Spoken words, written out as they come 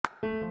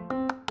Hello,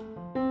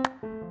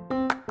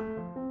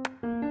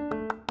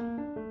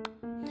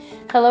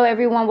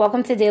 everyone.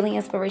 Welcome to Daily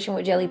Inspiration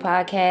with Jelly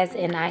Podcast,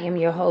 and I am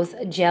your host,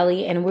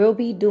 Jelly, and we'll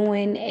be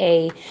doing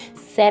a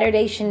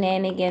Saturday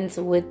shenanigans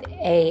with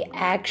a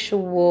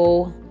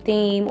actual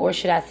theme, or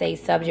should I say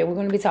subject. We're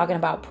going to be talking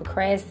about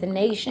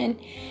procrastination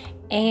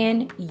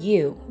and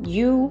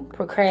you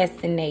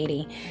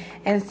procrastinating.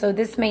 And so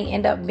this may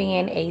end up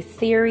being a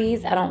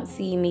series. I don't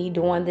see me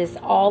doing this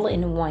all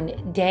in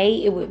one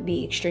day. It would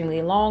be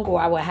extremely long,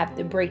 or I would have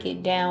to break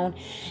it down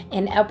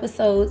in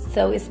episodes.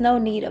 So it's no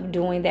need of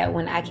doing that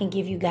when I can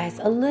give you guys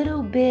a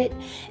little bit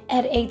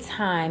at a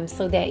time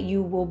so that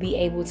you will be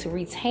able to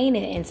retain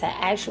it and to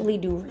actually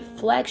do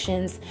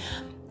reflections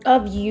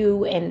of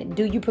you. And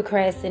do you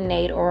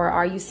procrastinate, or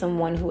are you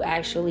someone who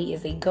actually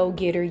is a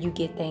go-getter? You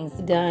get things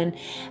done,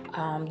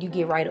 you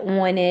get right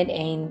on it,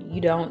 and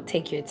you don't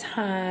take your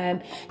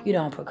time, you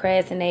don't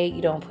procrastinate,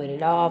 you don't put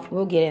it off.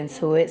 We'll get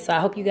into it. So I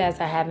hope you guys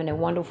are having a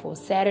wonderful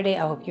Saturday.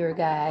 I hope you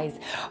guys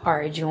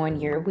are enjoying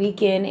your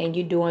weekend and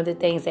you're doing the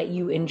things that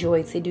you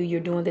enjoy to do.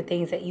 You're doing the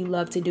things that you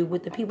love to do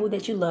with the people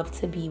that you love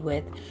to be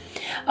with.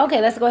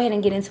 Okay, let's go ahead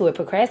and get into it.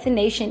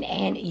 Procrastination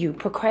and you.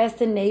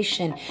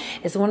 Procrastination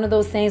is one of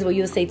those things where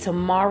you'll say,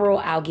 tomorrow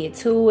I'll get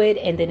to it,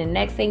 and then the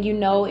next thing you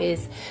know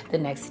is the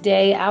next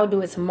day, I'll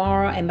do it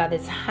tomorrow, and by the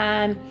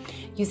time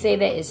you say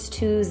that it's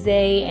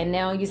Tuesday, and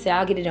now you say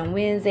I'll get it on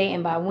Wednesday,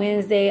 and by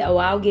Wednesday,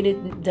 I'll get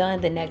it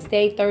done the next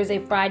day. Thursday,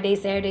 Friday,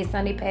 Saturday,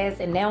 Sunday pass,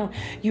 and now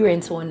you're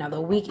into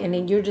another week, and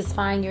then you're just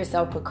finding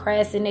yourself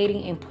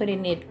procrastinating and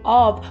putting it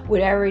off,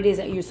 whatever it is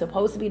that you're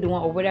supposed to be doing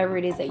or whatever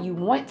it is that you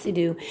want to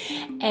do,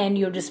 and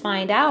you'll just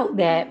find out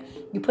that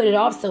you put it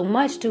off so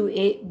much to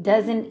it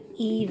doesn't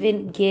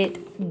even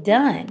get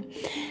done.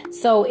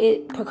 So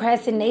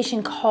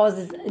procrastination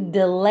causes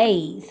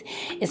delays.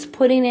 It's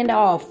putting it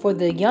off. For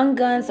the young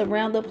guns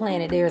around the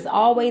planet, there's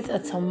always a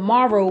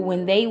tomorrow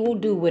when they will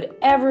do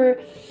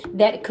whatever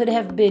that could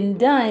have been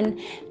done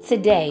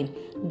today.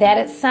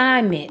 That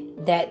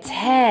assignment, that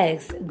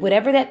task,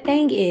 whatever that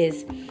thing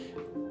is.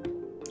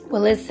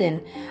 Well,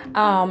 listen,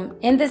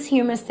 in this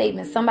human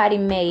statement somebody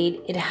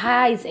made, it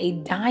hides a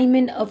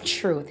diamond of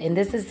truth. And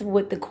this is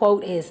what the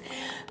quote is.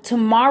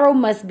 Tomorrow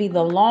must be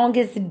the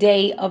longest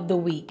day of the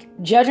week,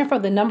 judging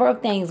from the number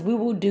of things we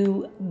will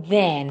do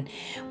then.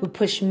 We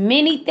push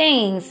many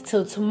things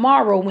till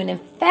tomorrow when in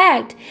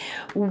fact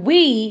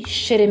we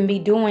shouldn't be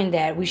doing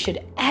that. We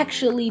should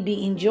actually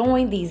be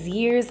enjoying these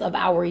years of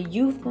our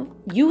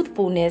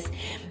youthfulness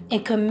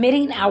and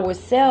committing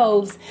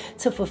ourselves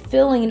to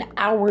fulfilling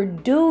our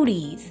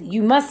duties.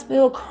 You must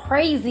feel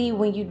crazy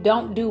when you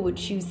don't do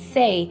what you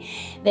say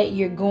that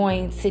you're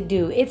going to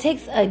do. It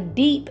takes a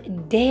deep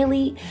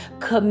daily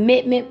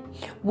commitment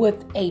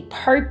with a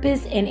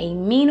purpose and a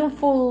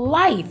meaningful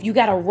life. You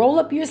got to roll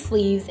up your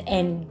sleeves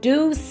and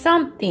do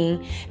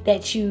something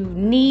that you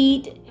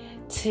need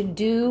to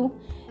do.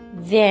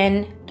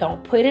 Then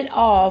don't put it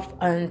off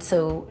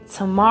until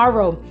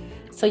tomorrow.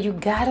 So you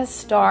gotta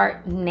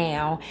start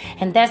now.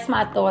 And that's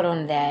my thought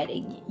on that.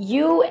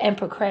 You and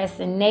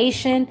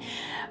procrastination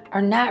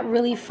are not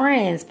really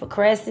friends.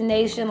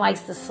 Procrastination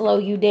likes to slow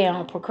you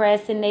down.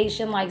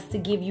 Procrastination likes to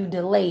give you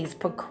delays.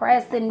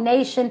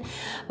 Procrastination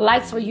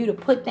likes for you to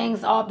put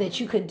things off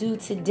that you could do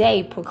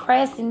today.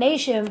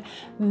 Procrastination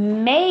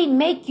may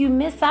make you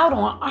miss out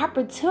on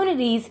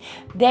opportunities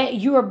that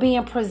you are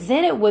being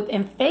presented with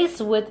and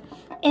faced with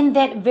in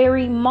that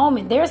very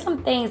moment. There are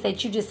some things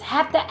that you just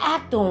have to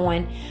act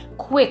on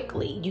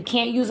quickly. You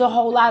can't use a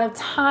whole lot of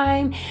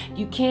time.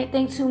 You can't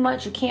think too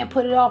much. You can't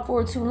put it off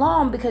for too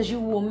long, because you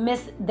will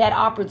miss that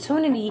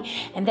opportunity,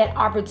 and that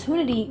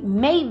opportunity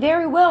may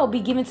very well be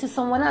given to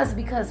someone else.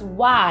 Because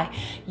why?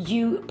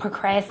 You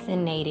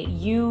procrastinated.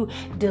 You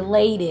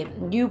delayed it.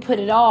 You put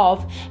it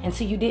off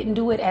until you didn't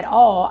do it at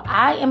all.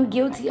 I am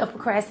guilty of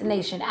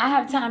procrastination. I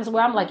have times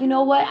where I'm like, you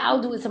know what?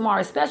 I'll do it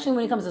tomorrow, especially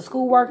when it comes to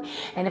schoolwork.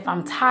 And if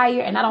I'm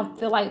tired and I don't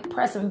feel like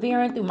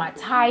persevering through my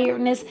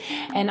tiredness,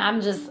 and I'm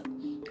just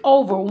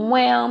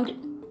overwhelmed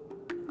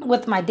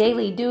with my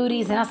daily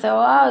duties, and I say, oh,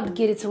 I'll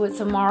get to it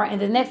tomorrow,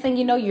 and the next thing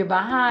you know, you're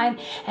behind,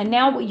 and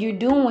now what you're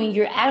doing,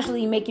 you're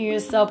actually making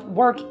yourself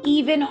work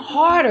even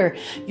harder.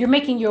 You're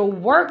making your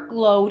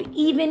workload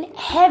even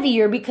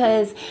heavier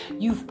because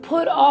you've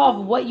put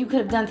off what you could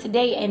have done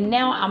today, and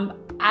now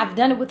I've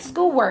done it with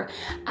schoolwork.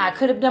 I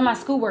could have done my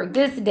schoolwork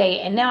this day,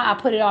 and now I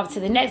put it off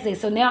to the next day.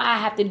 So now I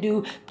have to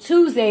do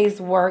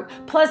Tuesday's work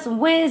plus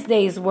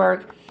Wednesday's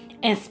work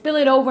and spill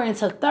it over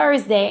into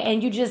Thursday,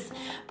 and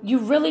you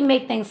really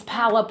make things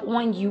pile up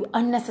on you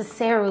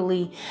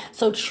unnecessarily.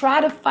 So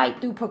try to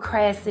fight through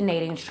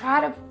procrastinating.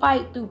 Try to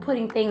fight through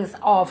putting things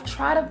off.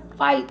 Try to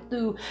fight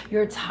through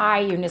your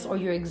tiredness or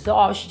your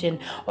exhaustion,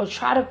 or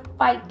try to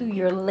fight through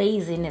your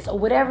laziness, or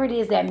whatever it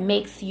is that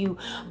makes you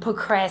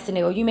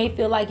procrastinate. Or you may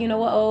feel like, you know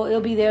what, oh,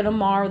 it'll be there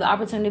tomorrow. The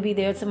opportunity will be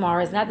there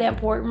tomorrow. It's not that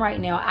important right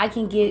now. I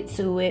can get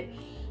to it.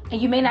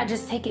 And you may not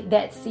just take it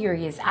that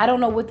serious. I don't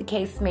know what the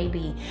case may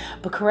be.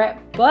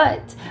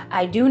 But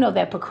I do know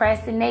that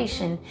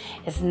procrastination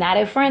is not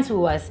a friend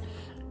to us.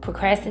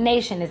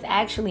 Procrastination is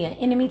actually an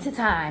enemy to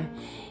time.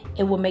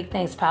 It will make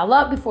things pile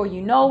up before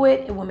you know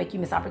it. It will make you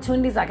miss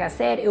opportunities. Like I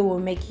said, it will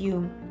make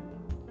you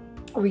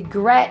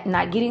regret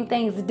not getting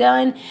things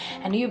done,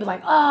 and you'll be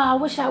like, oh, I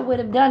wish I would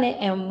have done it.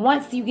 And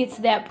once you get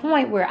to that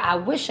point where I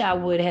wish I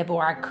would have,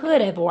 or I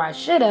could have, or I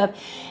should have,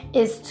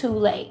 it's too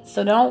late.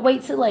 So don't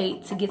wait too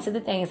late to get to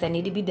the things that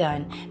need to be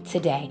done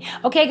today.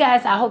 Okay,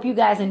 guys, I hope you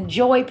guys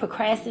enjoy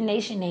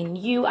procrastination and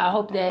you. I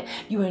hope that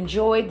you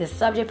enjoyed the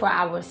subject for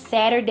our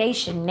Saturday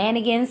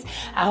shenanigans.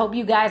 I hope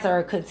you guys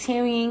are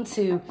continuing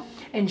to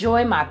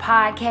enjoy my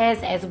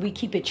podcast as we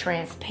keep it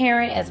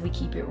transparent, as we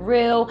keep it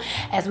real,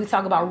 as we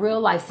talk about real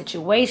life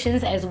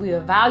situations, as we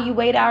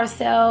evaluate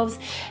ourselves,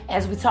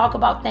 as we talk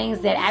about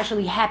things that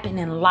actually happen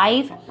in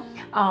life.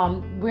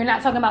 We're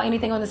not talking about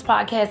anything on this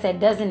podcast that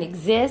doesn't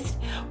exist.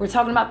 We're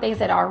talking about things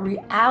that are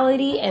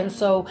reality. And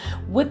so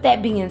with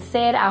that being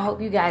said, I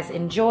hope you guys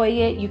enjoy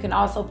it. You can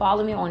also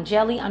follow me on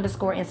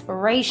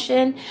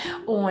Jelly_inspiration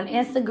on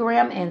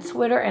Instagram and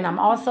Twitter. And I'm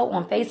also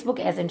on Facebook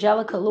as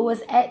Angelica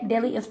Lewis at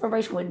Daily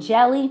Inspiration with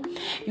Jelly.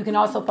 You can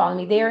also follow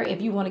me there.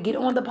 If you want to get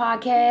on the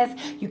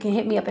podcast, you can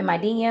hit me up in my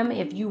DM.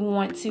 If you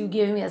want to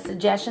give me a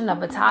suggestion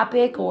of a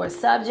topic or a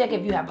subject,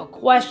 if you have a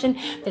question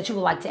that you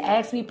would like to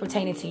ask me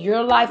pertaining to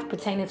your life,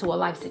 pertaining to a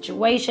life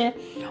situation,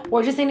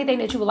 or just anything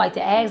that you would like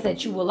to ask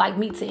that you would like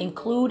me to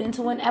include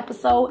into an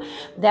episode,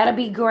 that'll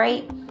be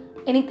great.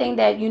 Anything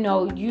that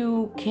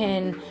you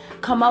can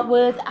come up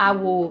with, I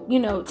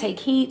will take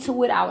heed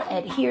to it. I will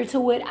adhere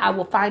to it. I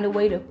will find a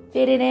way to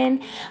fit it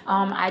in.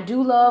 I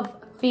do love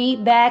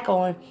feedback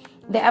on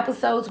the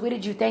episodes. What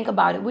did you think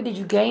about it? What did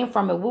you gain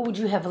from it? What would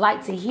you have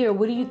liked to hear?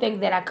 What do you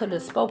think that I could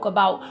have spoke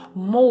about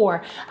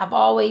more? I've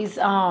always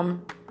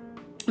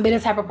been the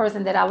type of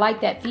person that I like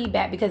that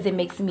feedback because it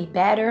makes me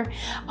better.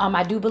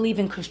 I do believe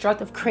in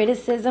constructive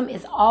criticism.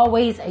 It's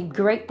always a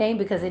great thing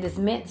because it is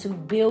meant to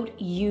build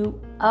you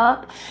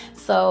up.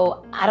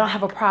 So I don't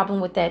have a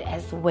problem with that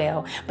as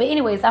well. But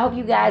anyways, I hope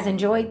you guys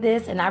enjoyed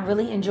this, and I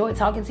really enjoyed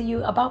talking to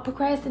you about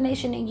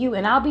procrastination and you.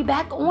 And I'll be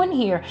back on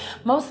here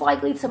most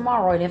likely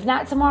tomorrow. And if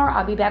not tomorrow,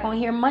 I'll be back on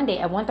here Monday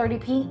at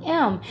 1:30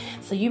 p.m.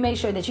 So you make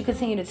sure that you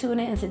continue to tune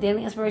in to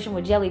Daily Inspiration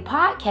with Jelly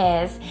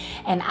podcast.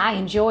 And I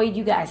enjoy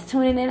you guys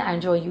tuning in. I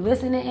enjoy you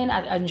listening in.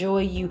 I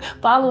enjoy you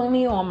following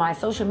me on my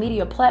social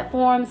media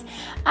platforms.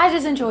 I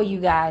just enjoy you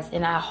guys,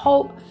 and I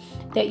hope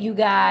that you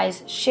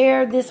guys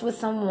share this with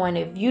someone.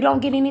 If you don't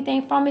get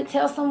anything from it,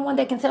 tell someone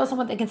that can tell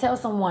someone that can tell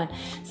someone.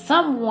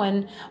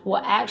 Someone will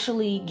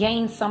actually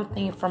gain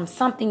something from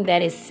something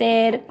that is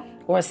said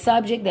or a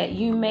subject that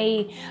you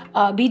may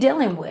be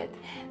dealing with.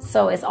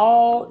 So it's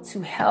all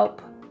to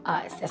help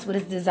us. That's what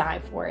it's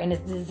designed for. And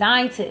it's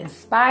designed to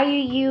inspire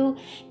you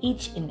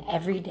each and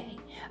every day.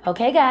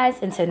 Okay,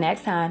 guys, until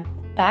next time.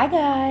 Bye,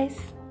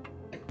 guys.